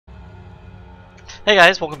Hey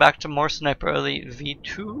guys, welcome back to more Sniper Elite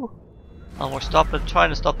V2. We're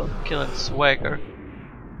trying to stop them killing Schwaiger.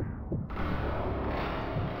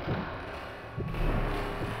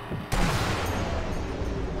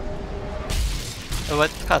 Oh,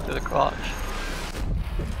 wait, cut through the crotch.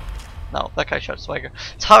 No, that guy shot Schwaiger.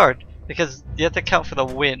 It's hard because you have to account for the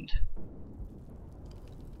wind.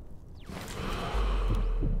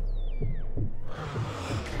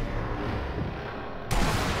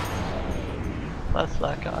 That's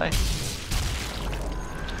that guy.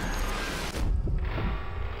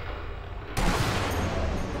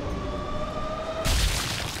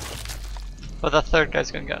 But the third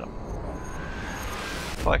guy's gonna get him.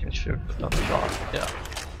 If I can shoot with another shot, yeah.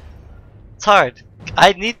 It's hard.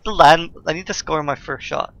 I need to land. I need to score my first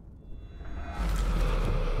shot.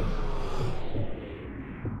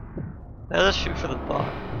 Let us shoot for the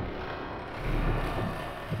bot.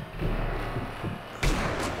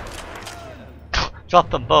 Drop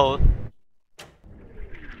them both.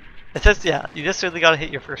 It says, yeah, you just really gotta hit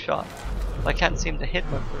your first shot. I can't seem to hit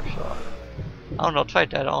my first shot. I don't know, try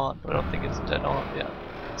dead on, but I don't think it's dead on yet.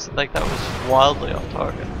 It's like that was wildly off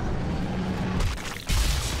target.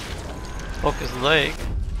 Broke his leg.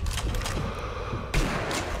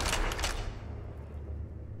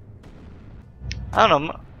 I don't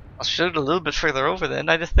know, I'll shoot a little bit further over then.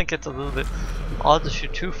 I just think it's a little bit odd to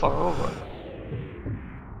shoot too far over.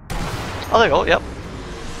 Oh, there you go, yep.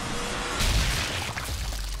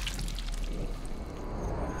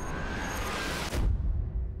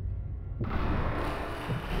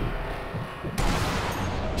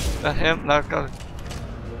 Got him, now got it.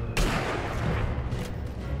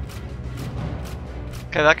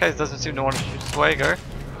 Okay, that guy doesn't seem to want to shoot Schwaiger.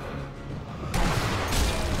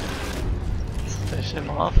 Let's finish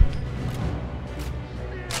him off.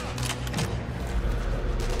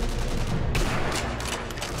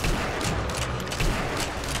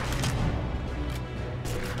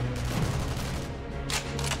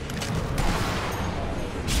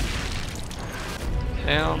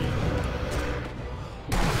 Him.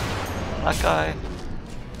 That guy.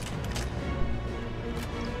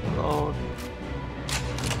 Load.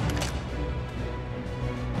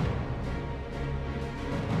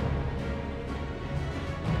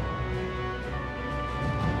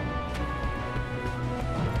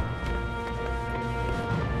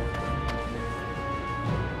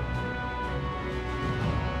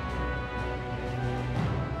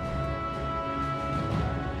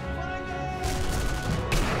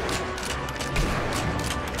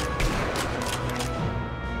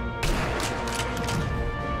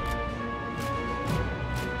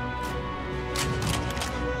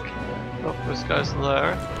 Oh, this guy's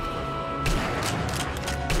there.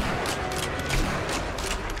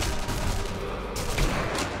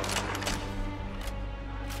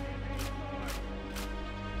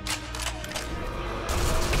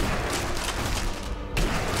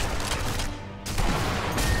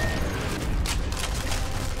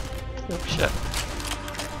 Oh shit.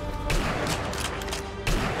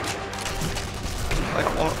 I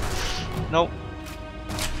got one. Nope.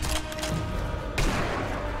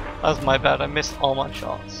 That was my bad, I missed all my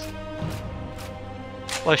shots.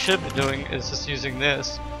 What I should be doing is just using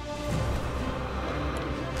this.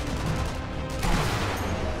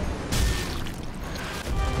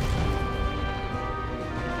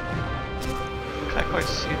 Can't quite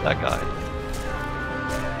see that guy.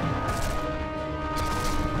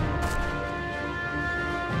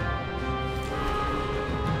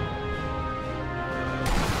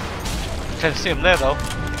 Can't see him there though.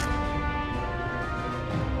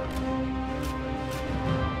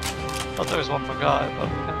 I thought there was one more guy, but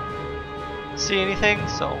we can't see anything,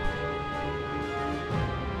 so.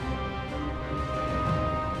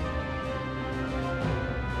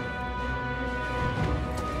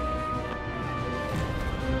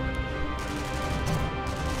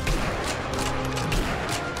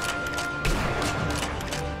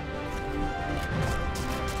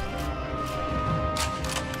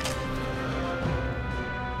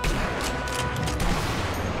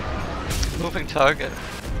 Moving target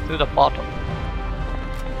to the bottom.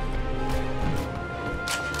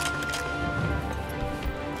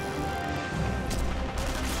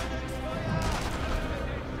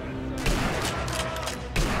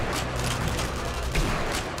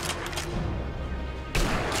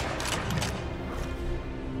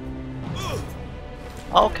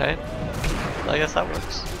 Okay, I guess that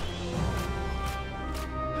works.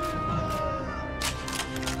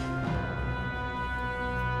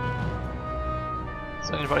 Is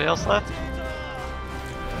there anybody else left?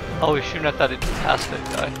 Oh, he's shooting at that fantastic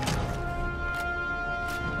guy.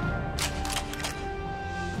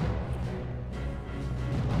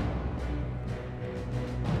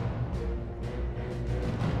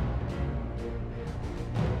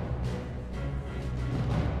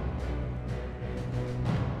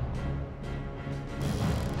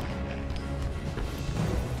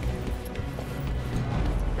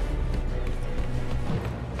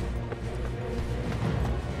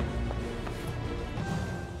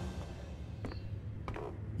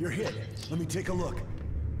 You're hit. Let me take a look.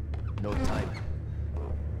 No time.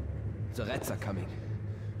 The rats are coming.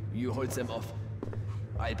 You hold them off.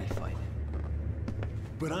 I'll be fine.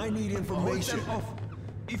 But I need information. Hold them off.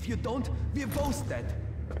 If you don't, we're both dead.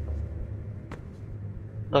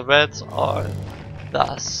 The Reds are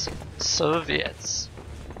the Soviets.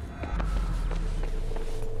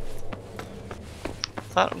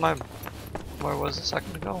 That my where was a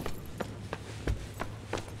second ago?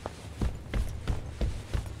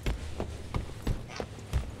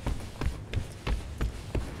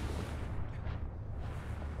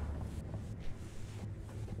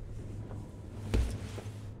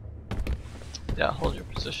 Yeah, hold your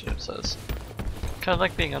position, it says. Kinda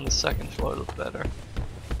like being on the second floor, look better.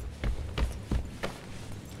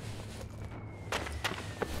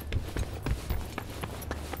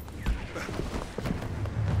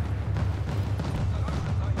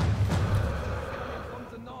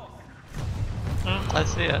 I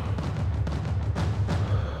see it.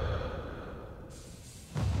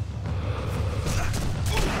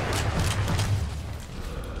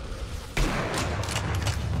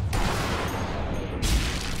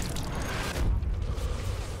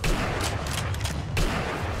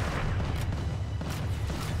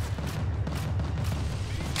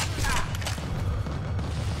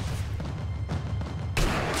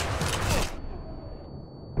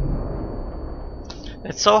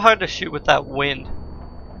 It's so hard to shoot with that wind.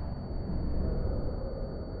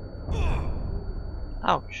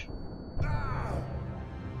 Ouch.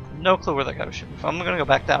 No clue where that guy was shooting from. I'm gonna go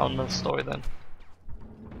back down the story then.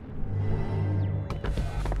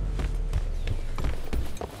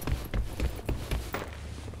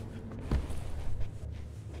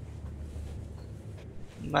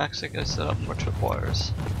 Max, I guess, set up more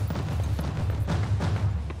tripwires.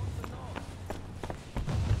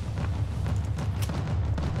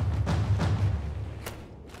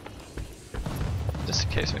 Just in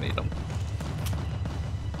case we need them.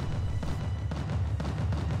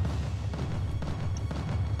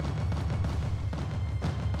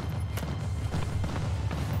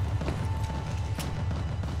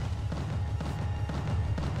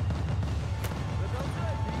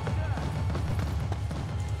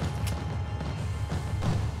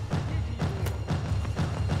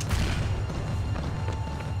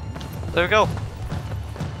 There we go.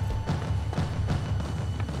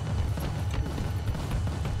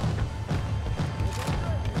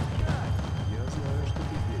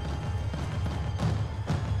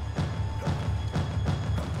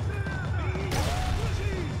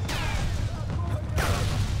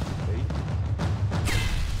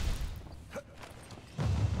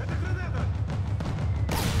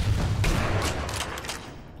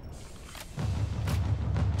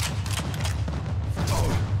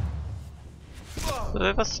 Do they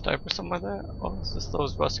have a sniper somewhere there? Oh, it's just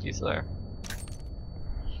those Ruskies there.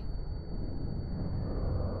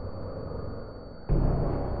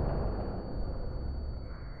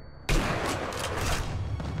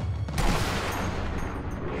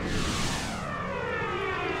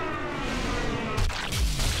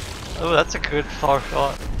 Oh, that's a good far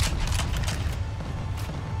shot.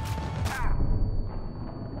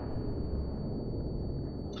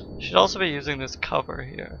 Should also be using this cover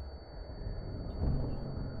here.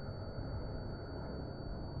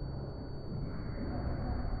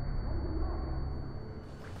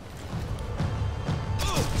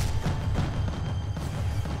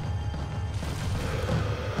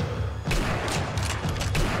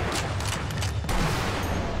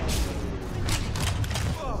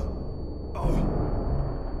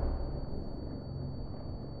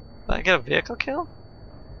 Did I get a vehicle kill?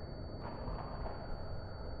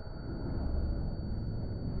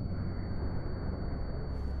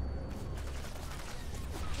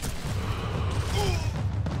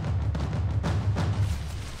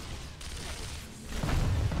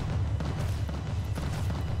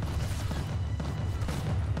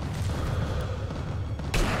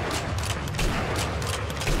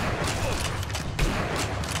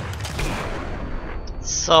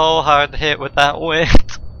 So hard to hit with that wind.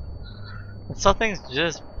 Something's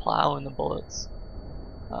just plowing the bullets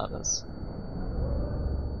out of us.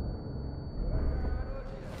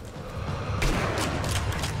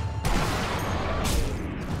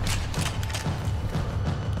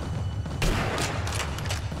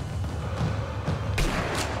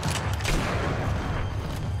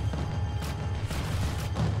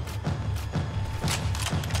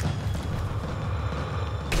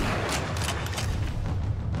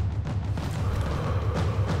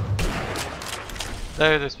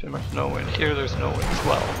 There's pretty much no wind. Here there's no wind as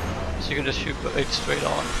well. So you can just shoot right straight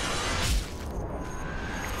on.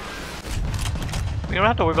 We don't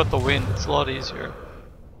have to worry about the wind, it's a lot easier.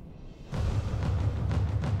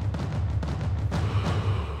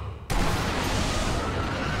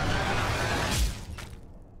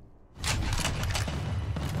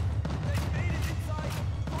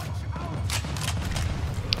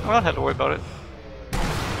 I don't have to worry about it.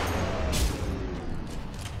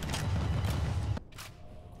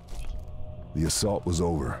 The assault was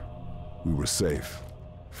over. We were safe.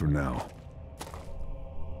 For now.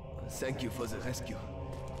 Thank you for the rescue.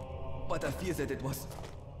 But I fear that it was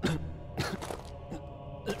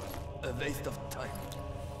a waste of time.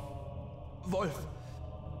 Wolf,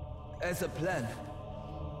 as a plan,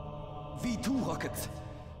 V2 rockets.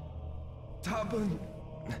 Tauben.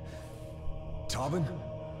 Tauben?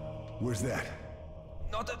 Where's that?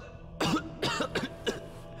 Not a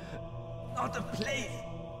not a place.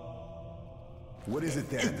 What is it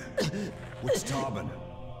then? What's Tauben?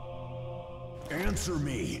 Answer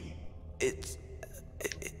me. It's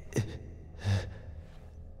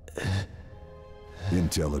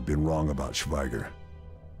Intel had been wrong about Schwaiger.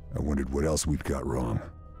 I wondered what else we'd got wrong.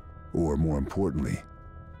 Or more importantly,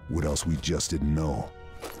 what else we just didn't know.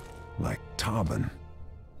 Like Tauben.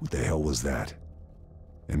 What the hell was that?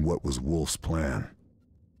 And what was Wolf's plan?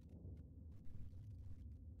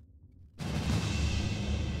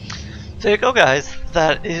 There you go, guys.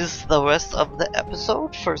 That is the rest of the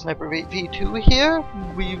episode for Sniper V2 here.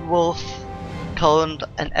 We will call an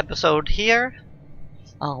episode here.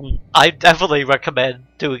 I definitely recommend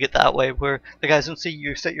doing it that way, where the guys don't see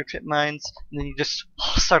you set your trip mines, and then you just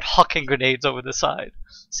start hucking grenades over the side.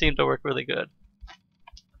 Seemed to work really good.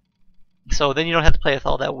 So then you don't have to play with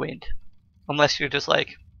all that wind. Unless you're just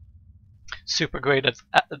like super great at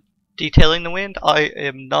detailing the wind. I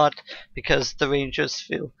am not, because the ranges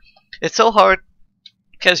feel... It's so hard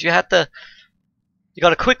because you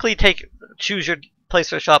gotta quickly choose your place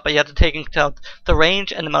for a shot, but you have to take into account the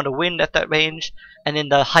range and the amount of wind at that range, and then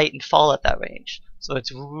the height and fall at that range. So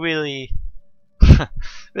it's really,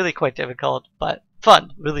 really quite difficult, but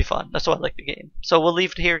fun, really fun. That's why I like the game. So we'll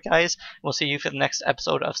leave it here, guys. We'll see you for the next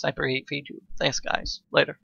episode of Sniper V2. Thanks, guys. Later.